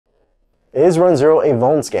Is runZero a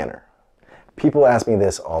vuln scanner? People ask me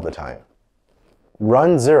this all the time.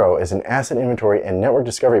 runZero is an asset inventory and network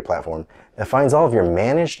discovery platform that finds all of your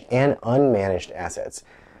managed and unmanaged assets,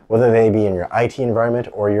 whether they be in your IT environment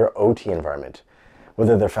or your OT environment,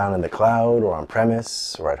 whether they're found in the cloud or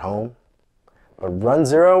on-premise or at home. But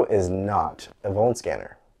runZero is not a vuln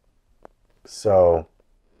scanner. So,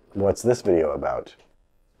 what's this video about?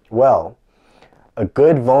 Well, a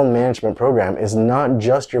good vuln management program is not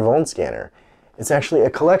just your vuln scanner. It's actually a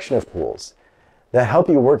collection of tools that help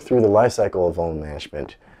you work through the lifecycle of vuln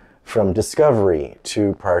management, from discovery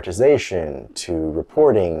to prioritization to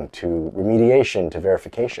reporting to remediation to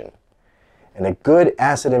verification. And a good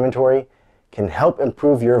asset inventory can help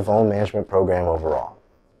improve your vuln management program overall.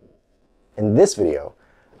 In this video,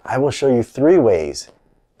 I will show you 3 ways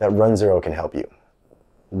that runZero can help you.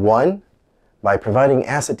 1, by providing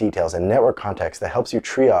asset details and network context that helps you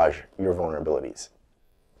triage your vulnerabilities.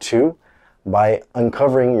 2, by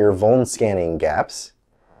uncovering your vuln scanning gaps.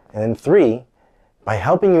 And then 3, by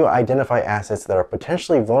helping you identify assets that are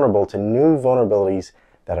potentially vulnerable to new vulnerabilities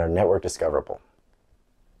that are network discoverable.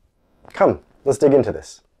 Come, let's dig into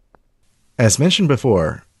this. As mentioned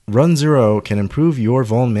before, runZero can improve your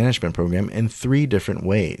vuln management program in 3 different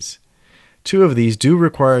ways. 2 of these do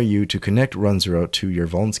require you to connect runZero to your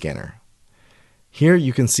vuln scanner. Here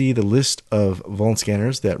you can see the list of vuln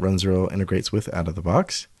scanners that runZero integrates with out of the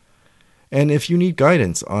box. And if you need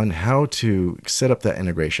guidance on how to set up that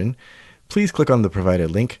integration, please click on the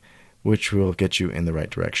provided link, which will get you in the right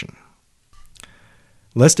direction.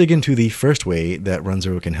 Let's dig into the first way that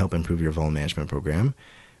runZero can help improve your vuln management program,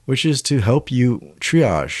 which is to help you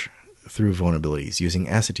triage through vulnerabilities using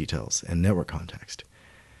asset details and network context.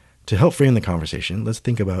 To help frame the conversation, let's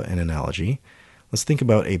think about an analogy. Let's think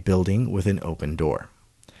about a building with an open door.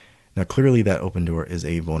 Now, clearly that open door is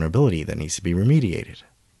a vulnerability that needs to be remediated.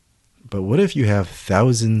 But what if you have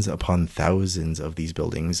thousands upon thousands of these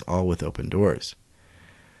buildings, all with open doors?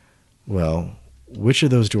 Well, which of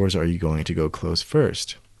those doors are you going to go close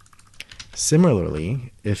first?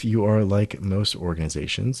 Similarly, if you are like most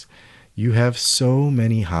organizations, you have so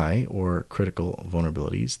many high or critical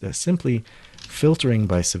vulnerabilities that simply filtering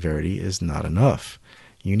by severity is not enough.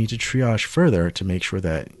 You need to triage further to make sure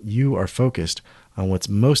that you are focused on what's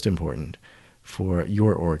most important for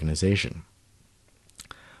your organization.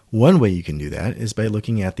 One way you can do that is by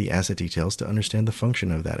looking at the asset details to understand the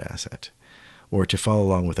function of that asset, or to follow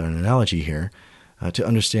along with our analogy here, to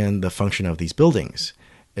understand the function of these buildings.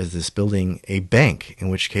 Is this building a bank, in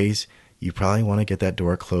which case you probably want to get that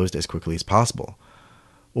door closed as quickly as possible?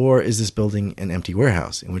 Or is this building an empty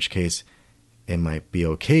warehouse, in which case it might be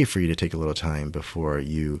okay for you to take a little time before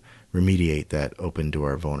you remediate that open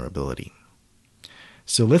door vulnerability?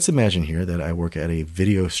 So let's imagine here that I work at a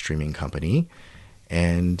video streaming company,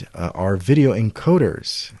 and our video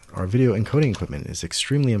encoding equipment is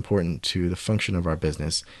extremely important to the function of our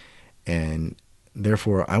business, and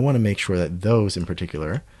therefore I want to make sure that those in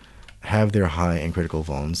particular have their high and critical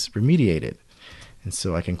vulns remediated. And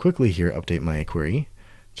so I can quickly here update my query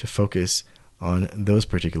to focus on those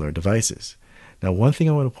particular devices. Now, one thing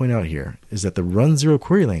I want to point out here is that the runZero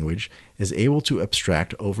query language is able to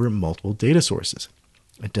abstract over multiple data sources.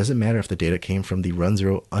 It doesn't matter if the data came from the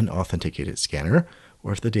runZero unauthenticated scanner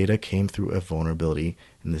or if the data came through a vulnerability,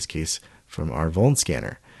 in this case from our vuln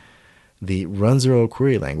scanner. The runZero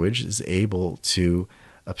query language is able to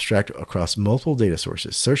abstract across multiple data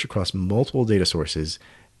sources, search across multiple data sources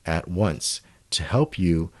at once to help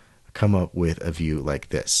you come up with a view like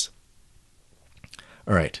this.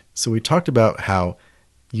 All right, so we talked about how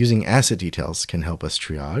using asset details can help us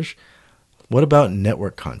triage. What about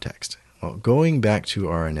network context? Well, going back to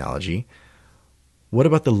our analogy, what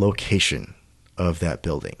about the location of that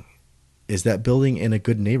building? Is that building in a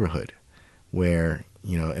good neighborhood where,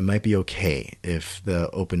 it might be okay if the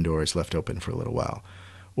open door is left open for a little while?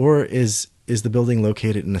 Or is the building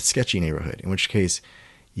located in a sketchy neighborhood, in which case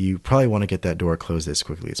you probably want to get that door closed as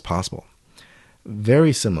quickly as possible?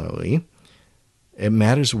 Very similarly, it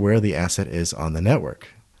matters where the asset is on the network.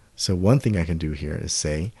 So one thing I can do here is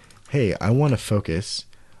say, hey, I want to focus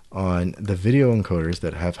on the video encoders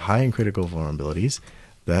that have high and critical vulnerabilities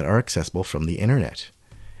that are accessible from the internet.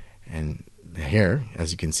 And here,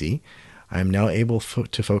 as you can see, I'm now able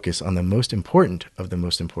to focus on the most important of the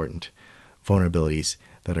most important vulnerabilities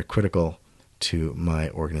that are critical to my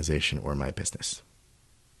organization or my business.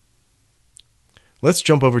 Let's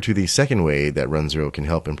jump over to the second way that runZero can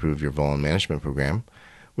help improve your vuln management program,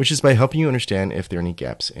 which is by helping you understand if there are any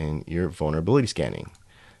gaps in your vulnerability scanning.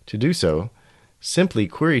 To do so, simply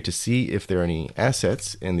query to see if there are any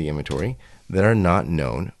assets in the inventory that are not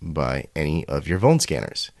known by any of your vuln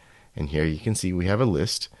scanners. And here you can see we have a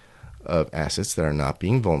list of assets that are not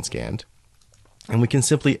being vuln scanned. And we can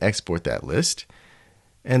simply export that list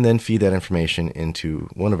and then feed that information into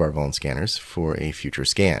one of our vuln scanners for a future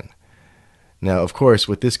scan. Now, of course,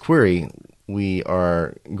 with this query, we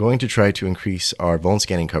are going to try to increase our vuln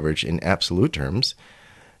scanning coverage in absolute terms.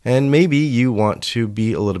 And maybe you want to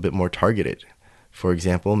be a little bit more targeted. For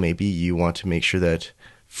example, maybe you want to make sure that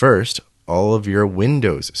first, all of your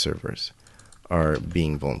Windows servers are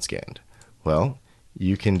being vuln scanned. Well,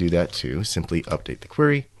 you can do that too. Simply update the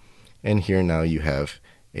query. And here now you have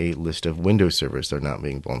a list of Windows servers that are not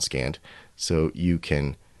being vuln scanned. So you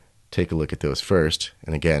can take a look at those first.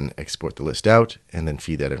 And again, export the list out and then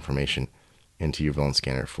feed that information into your vuln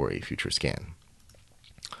scanner for a future scan.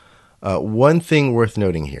 One thing worth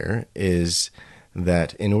noting here is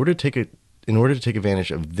that in order to take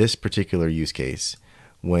advantage of this particular use case,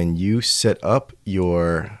 when you set up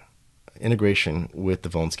your integration with the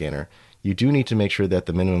vuln scanner, you do need to make sure that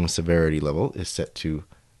the minimum severity level is set to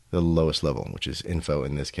the lowest level, which is info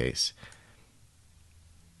in this case.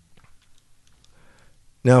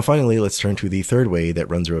 Now, finally, let's turn to the third way that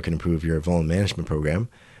runZero can improve your vuln management program,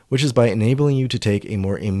 which is by enabling you to take a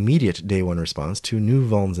more immediate day one response to new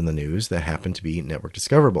vulns in the news that happen to be network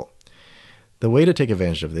discoverable. The way to take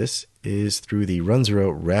advantage of this is through the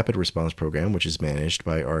runZero Rapid Response Program, which is managed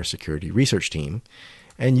by our security research team.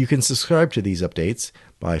 And you can subscribe to these updates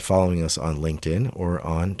by following us on LinkedIn or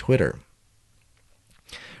on Twitter.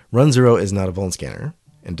 runZero is not a vuln scanner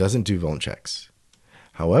and doesn't do vuln checks.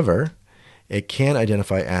 However, it can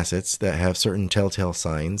identify assets that have certain telltale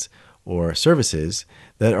signs or services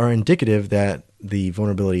that are indicative that the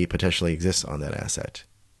vulnerability potentially exists on that asset.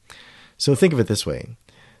 So think of it this way.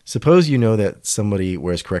 Suppose you know that somebody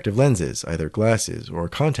wears corrective lenses, either glasses or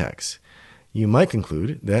contacts. You might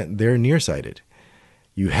conclude that they're nearsighted.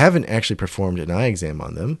 You haven't actually performed an eye exam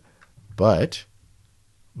on them, but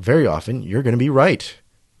very often you're going to be right.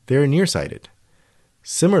 They're nearsighted.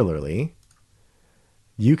 Similarly,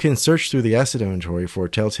 you can search through the asset inventory for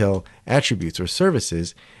telltale attributes or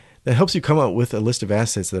services that helps you come up with a list of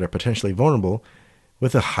assets that are potentially vulnerable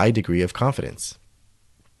with a high degree of confidence.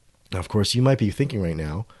 Now, of course, you might be thinking right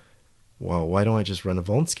now, well, why don't I just run a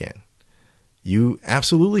vuln scan? You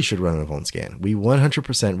absolutely should run a vuln scan. We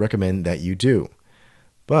 100% recommend that you do.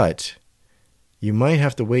 But you might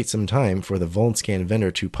have to wait some time for the vuln scan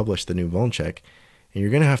vendor to publish the new vuln check, and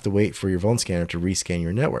you're going to have to wait for your vuln scanner to rescan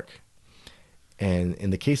your network. And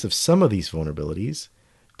in the case of some of these vulnerabilities,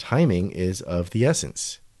 timing is of the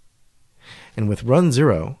essence. And with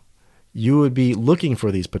runZero, you would be looking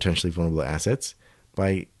for these potentially vulnerable assets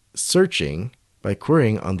by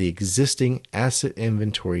querying on the existing asset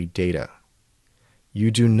inventory data. You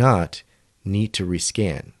do not need to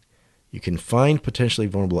rescan. You can find potentially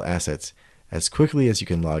vulnerable assets as quickly as you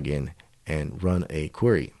can log in and run a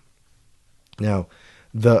query. Now,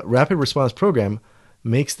 the Rapid Response Program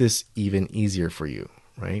makes this even easier for you,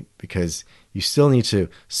 right? Because you still need to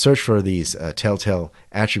search for these telltale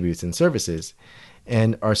attributes and services.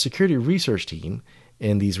 And our security research team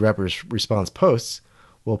in these Rapid Response posts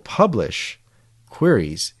will publish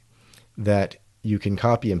queries that you can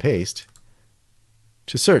copy and paste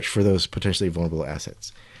to search for those potentially vulnerable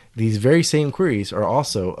assets. These very same queries are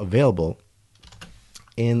also available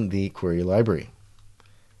in the query library.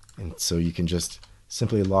 And so you can just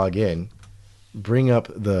simply log in, bring up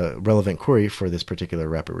the relevant query for this particular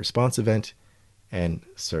rapid response event, and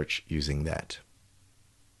search using that.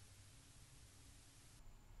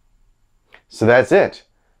 So that's it.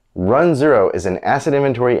 runZero is an asset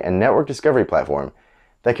inventory and network discovery platform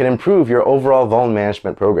that can improve your overall vuln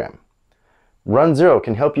management program. runZero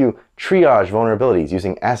can help you triage vulnerabilities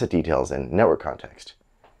using asset details and network context.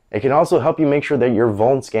 It can also help you make sure that you're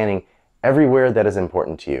vuln scanning everywhere that is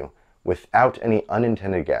important to you without any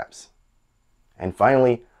unintended gaps. And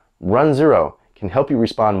finally, runZero can help you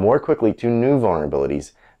respond more quickly to new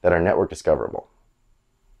vulnerabilities that are network discoverable.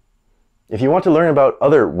 If you want to learn about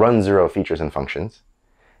other runZero features and functions,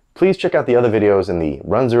 please check out the other videos in the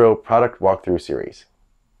runZero product walkthrough series.